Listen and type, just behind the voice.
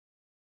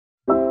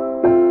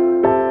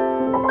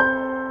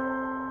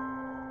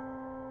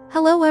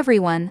Hello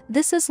everyone,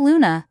 this is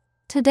Luna.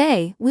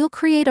 Today, we'll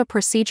create a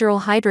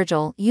procedural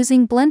hydrogel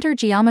using Blender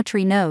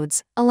geometry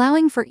nodes,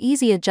 allowing for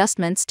easy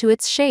adjustments to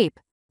its shape.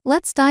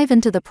 Let's dive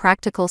into the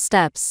practical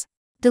steps.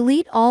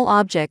 Delete all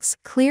objects,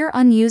 clear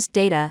unused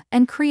data,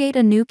 and create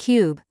a new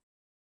cube.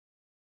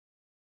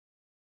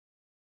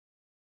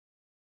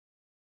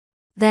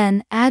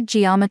 Then, add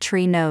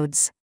geometry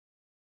nodes.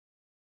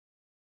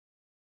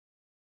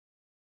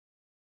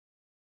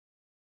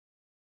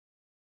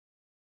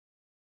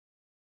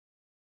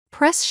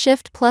 Press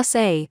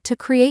Shift+A to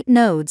create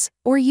nodes,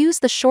 or use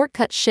the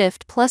shortcut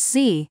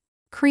Shift+Z.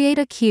 Create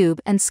a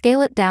cube and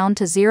scale it down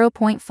to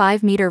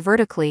 0.5 meter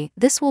vertically.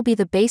 This will be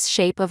the base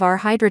shape of our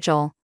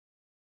hydrogel.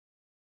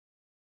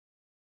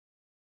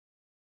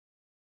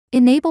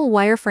 Enable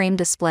wireframe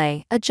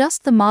display,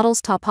 adjust the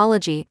model's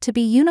topology to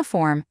be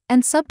uniform,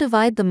 and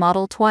subdivide the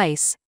model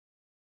twice.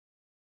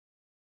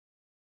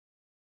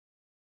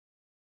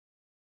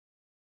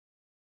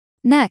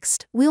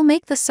 Next, we'll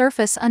make the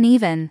surface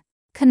uneven.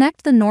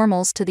 Connect the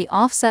normals to the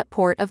offset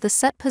port of the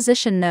set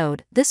position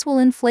node. This will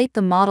inflate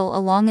the model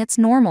along its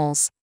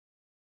normals.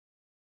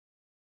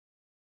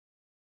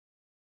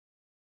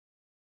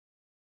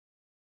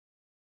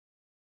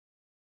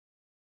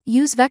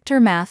 Use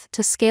vector math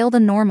to scale the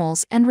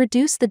normals and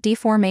reduce the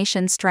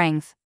deformation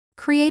strength.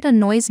 Create a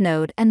noise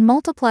node and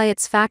multiply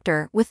its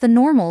factor with the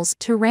normals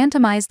to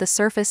randomize the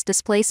surface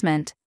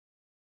displacement.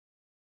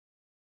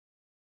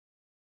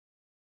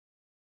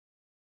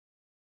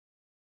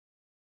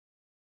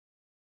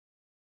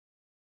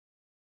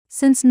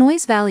 Since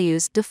noise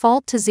values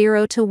default to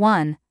 0 to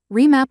 1,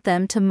 remap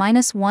them to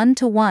 -1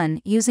 to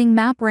 1 using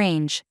map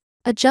range.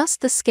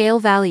 Adjust the scale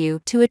value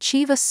to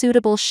achieve a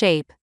suitable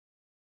shape.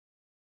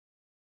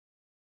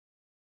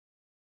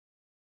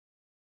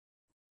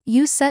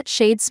 Use Set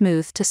Shade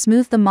Smooth to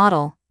smooth the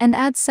model, and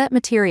add set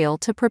material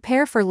to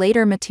prepare for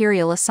later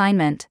material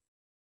assignment.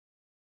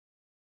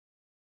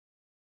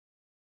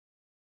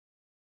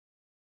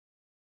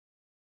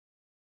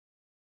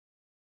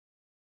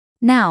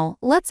 Now,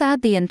 let's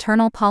add the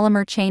internal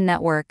polymer chain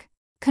network.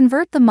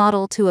 Convert the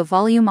model to a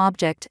volume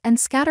object and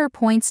scatter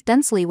points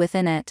densely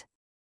within it.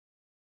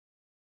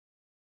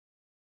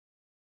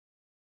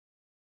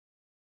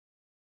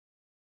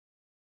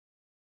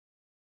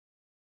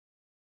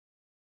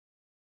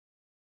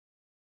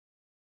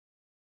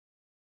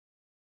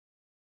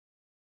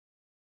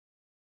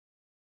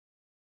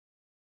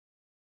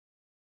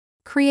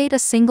 Create a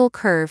single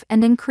curve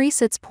and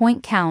increase its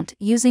point count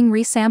using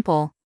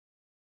resample.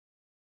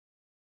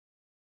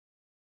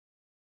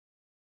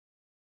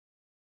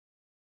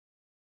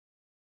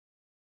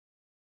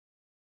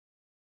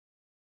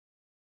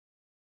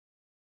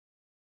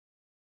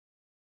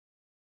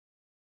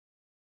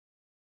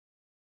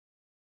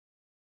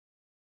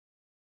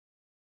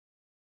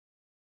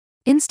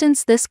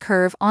 Instance this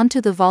curve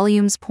onto the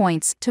volume's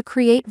points to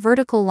create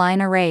vertical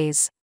line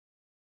arrays.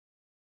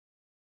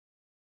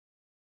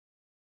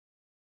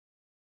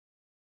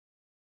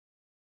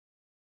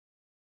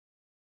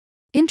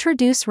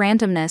 Introduce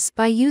randomness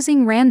by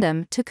using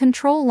random to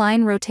control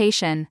line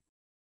rotation.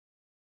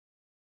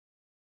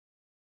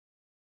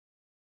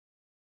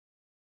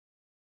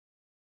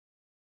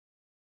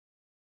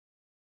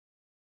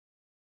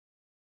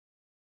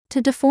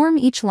 To deform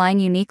each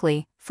line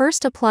uniquely,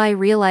 first apply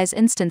realize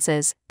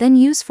instances, then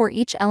use for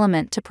each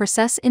element to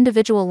process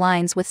individual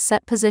lines with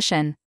set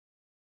position.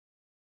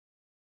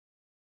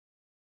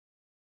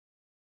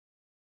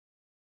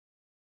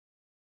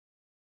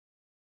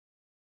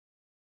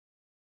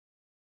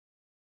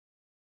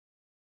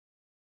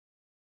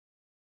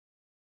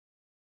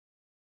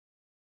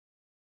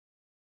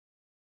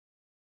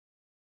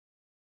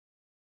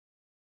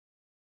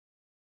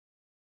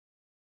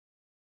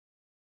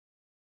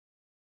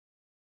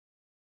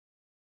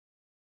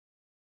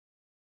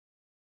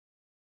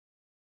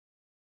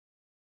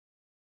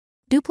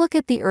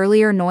 Duplicate the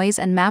earlier noise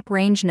and map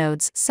range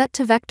nodes set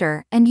to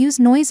vector and use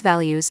noise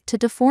values to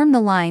deform the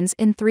lines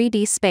in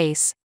 3D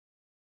space.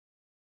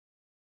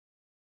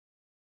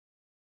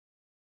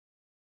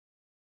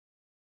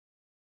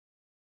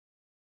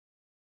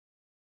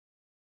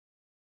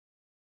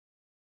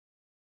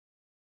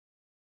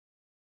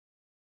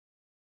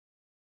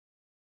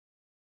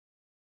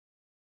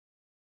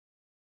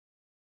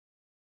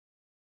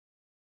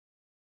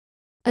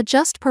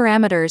 Adjust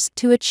parameters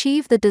to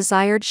achieve the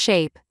desired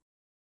shape.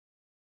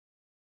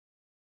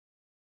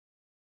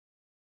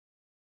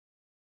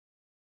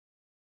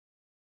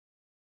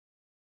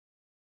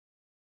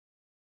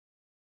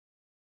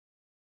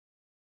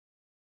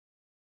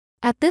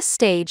 At this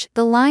stage,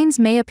 the lines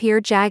may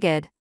appear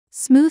jagged.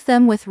 Smooth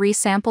them with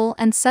resample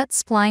and set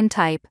spline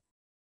type.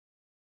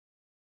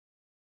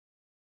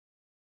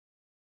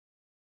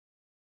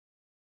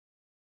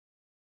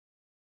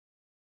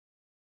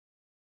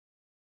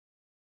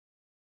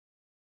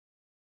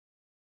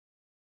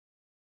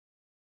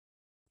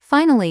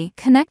 Finally,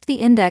 connect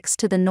the index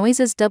to the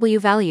noise's W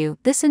value.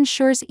 This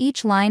ensures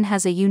each line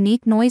has a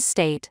unique noise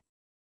state.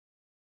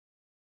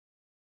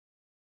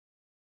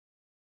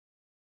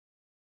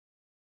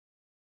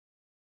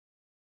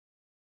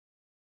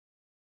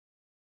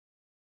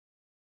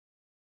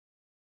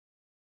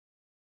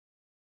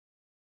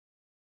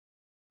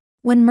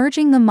 When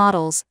merging the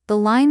models, the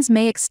lines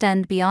may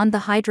extend beyond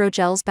the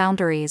hydrogel's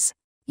boundaries.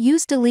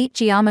 Use delete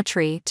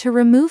geometry to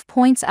remove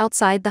points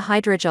outside the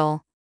hydrogel.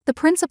 The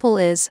principle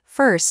is,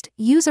 first,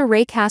 use a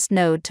raycast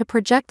node to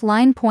project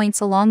line points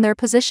along their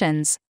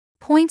positions.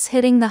 Points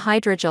hitting the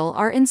hydrogel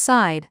are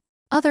inside.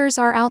 Others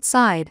are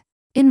outside.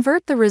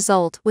 Invert the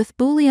result with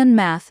Boolean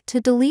math to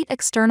delete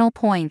external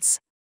points.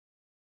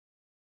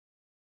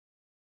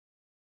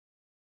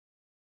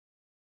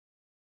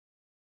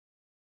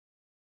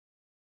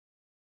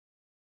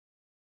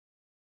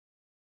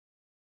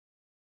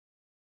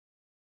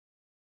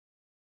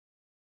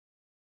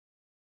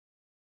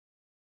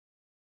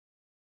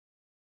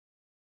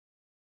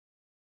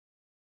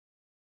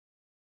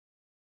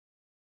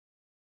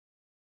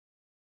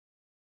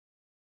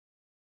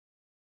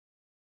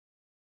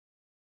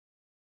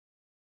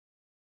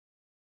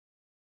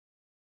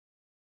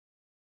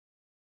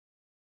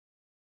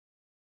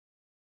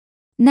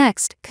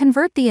 Next,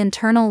 convert the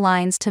internal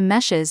lines to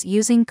meshes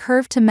using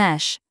curve to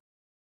mesh.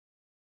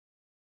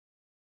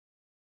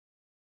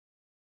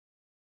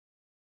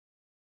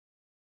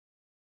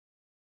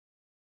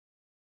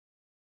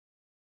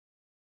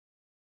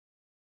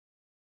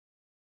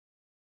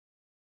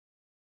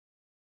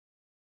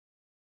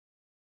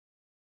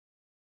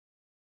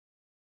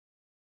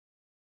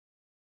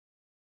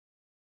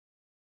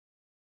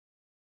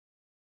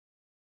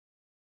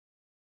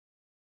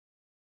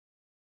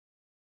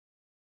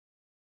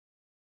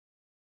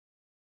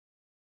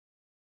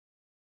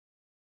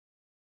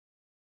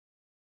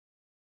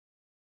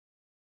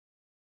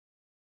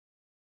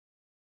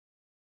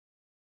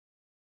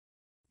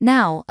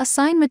 Now,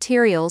 assign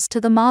materials to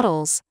the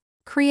models.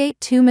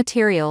 Create 2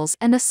 materials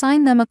and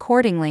assign them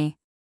accordingly.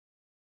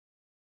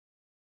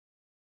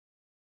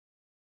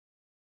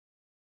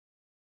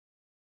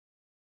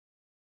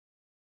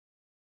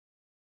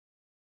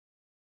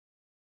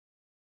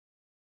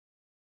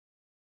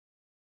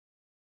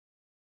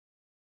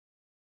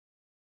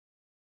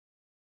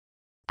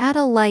 Add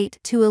a light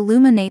to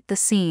illuminate the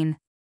scene.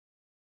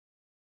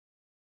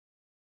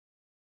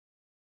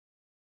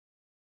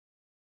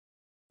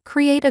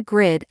 Create a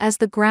grid as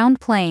the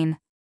ground plane.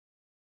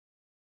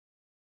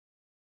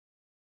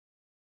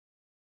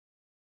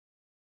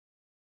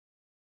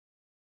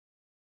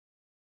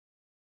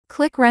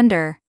 Click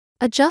Render.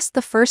 Adjust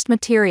the first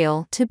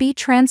material to be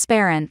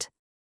transparent.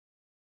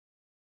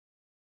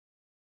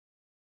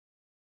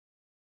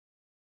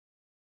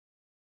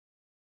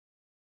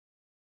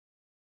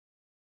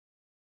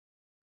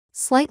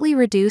 Slightly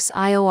reduce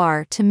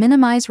IOR to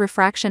minimize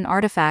refraction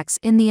artifacts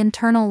in the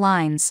internal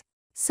lines.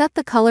 Set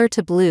the color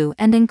to blue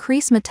and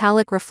increase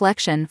metallic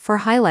reflection for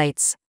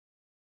highlights.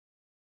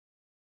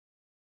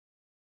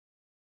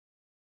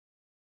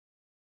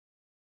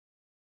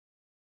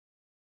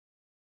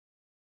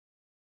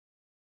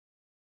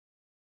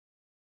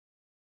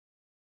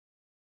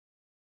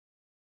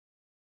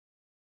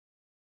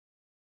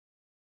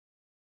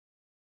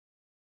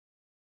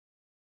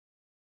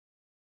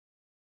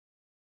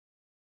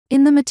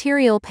 In the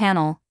Material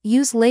panel,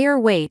 use Layer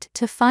Weight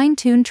to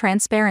fine-tune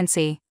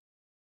transparency.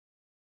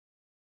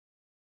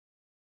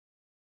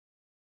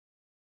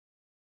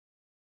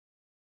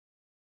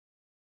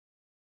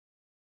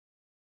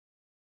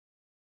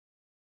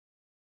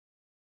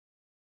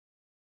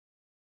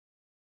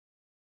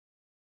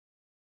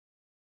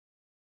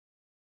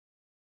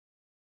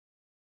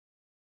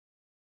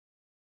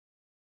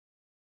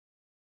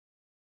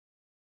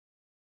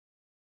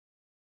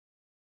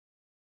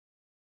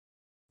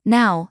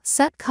 Now,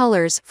 set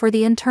colors for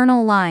the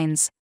internal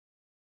lines.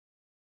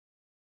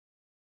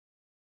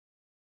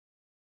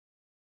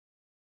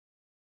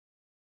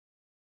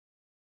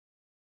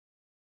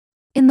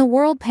 In the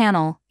World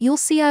panel, you'll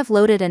see I've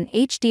loaded an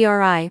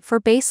HDRI for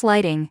base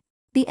lighting.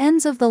 The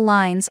ends of the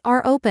lines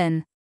are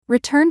open.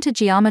 Return to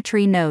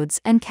geometry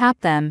nodes and cap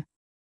them.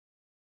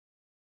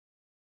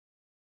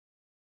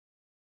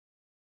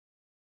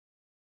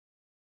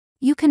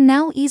 You can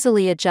now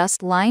easily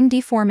adjust line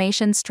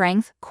deformation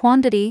strength,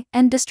 quantity,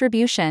 and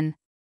distribution.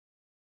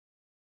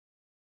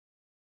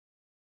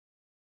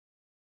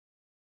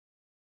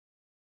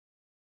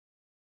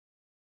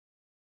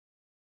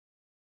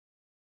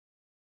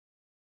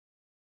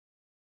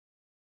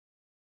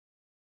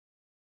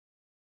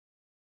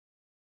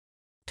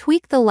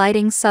 Tweak the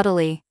lighting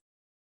subtly.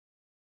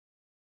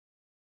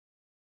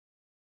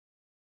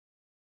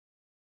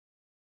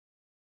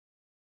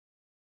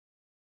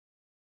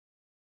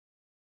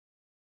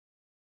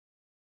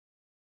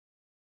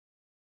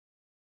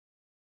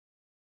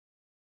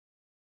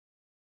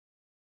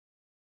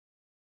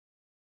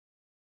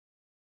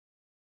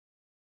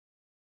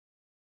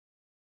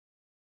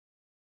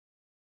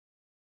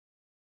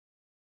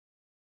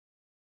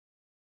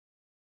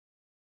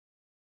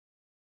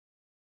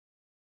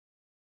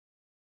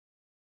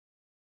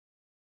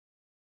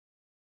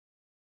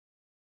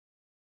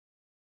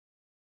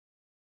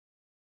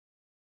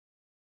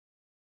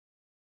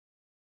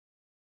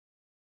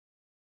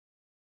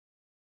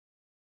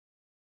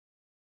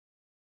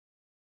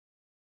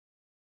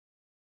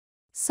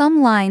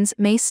 Some lines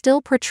may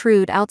still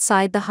protrude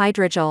outside the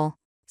hydrogel.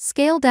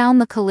 Scale down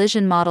the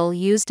collision model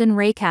used in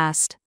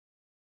raycast.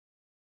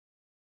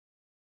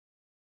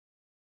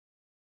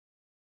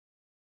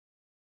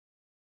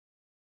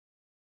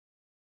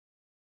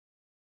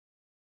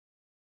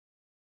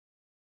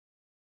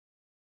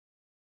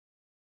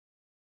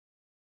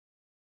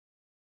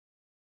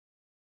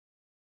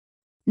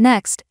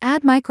 Next,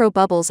 add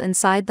microbubbles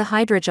inside the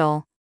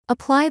hydrogel.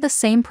 Apply the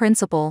same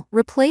principle,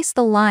 replace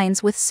the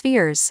lines with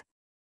spheres.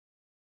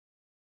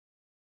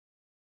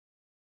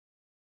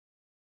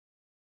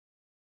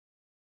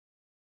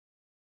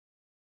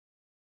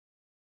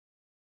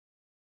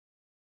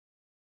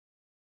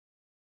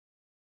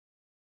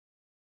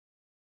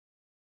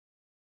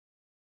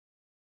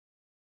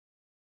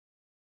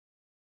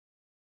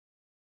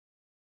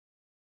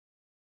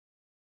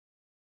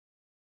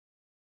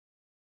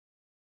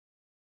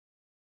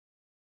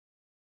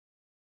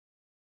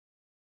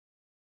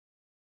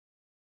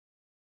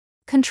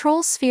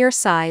 Control sphere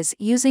size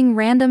using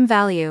random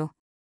value.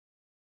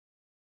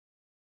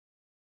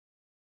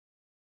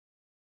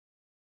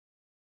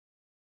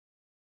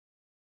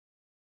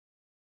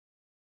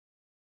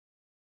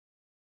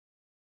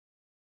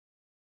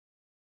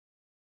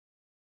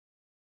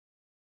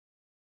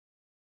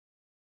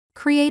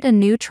 Create a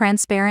new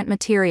transparent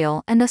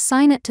material and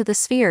assign it to the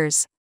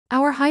spheres.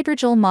 Our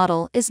hydrogel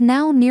model is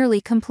now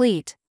nearly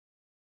complete.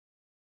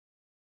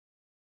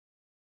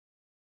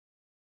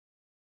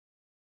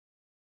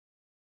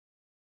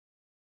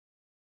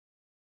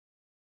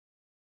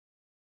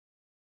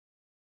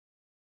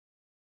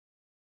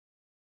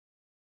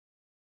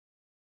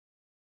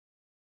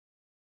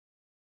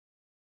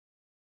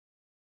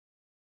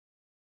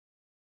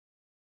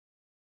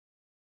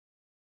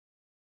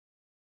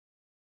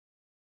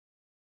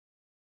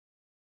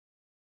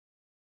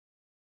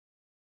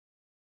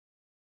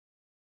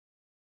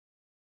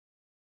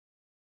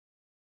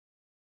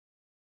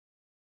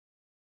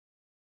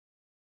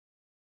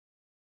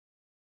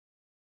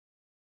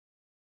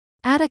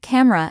 Add a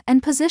camera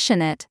and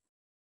position it.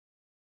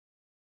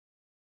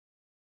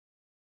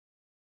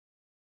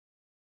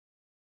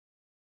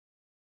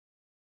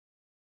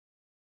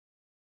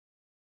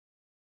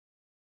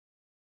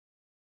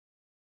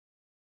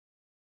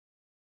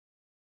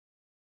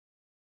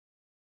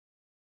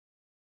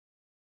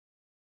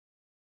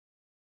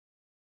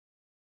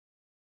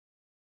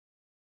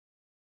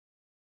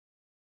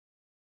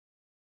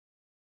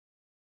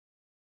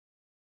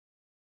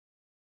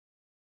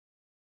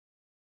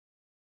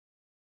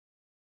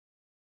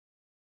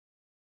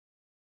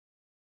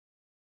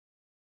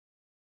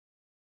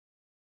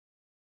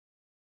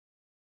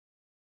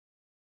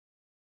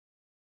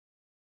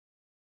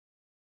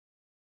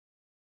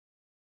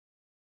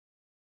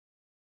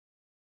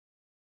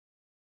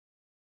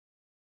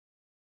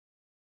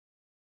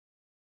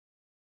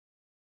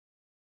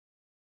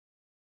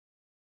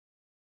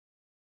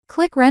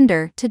 Click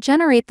Render to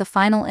generate the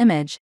final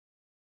image.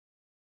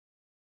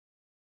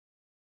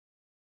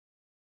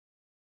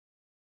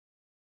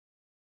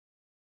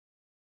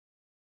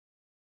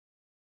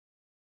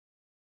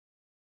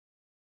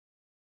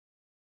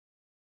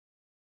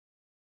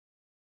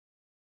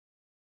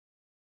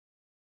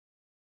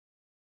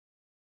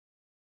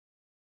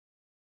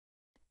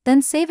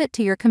 Then save it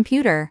to your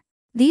computer.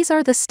 These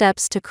are the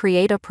steps to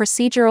create a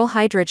procedural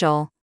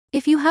hydrogel.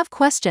 If you have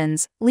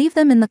questions, leave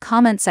them in the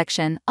comment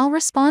section, I'll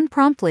respond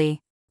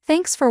promptly.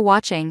 Thanks for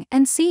watching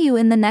and see you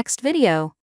in the next video.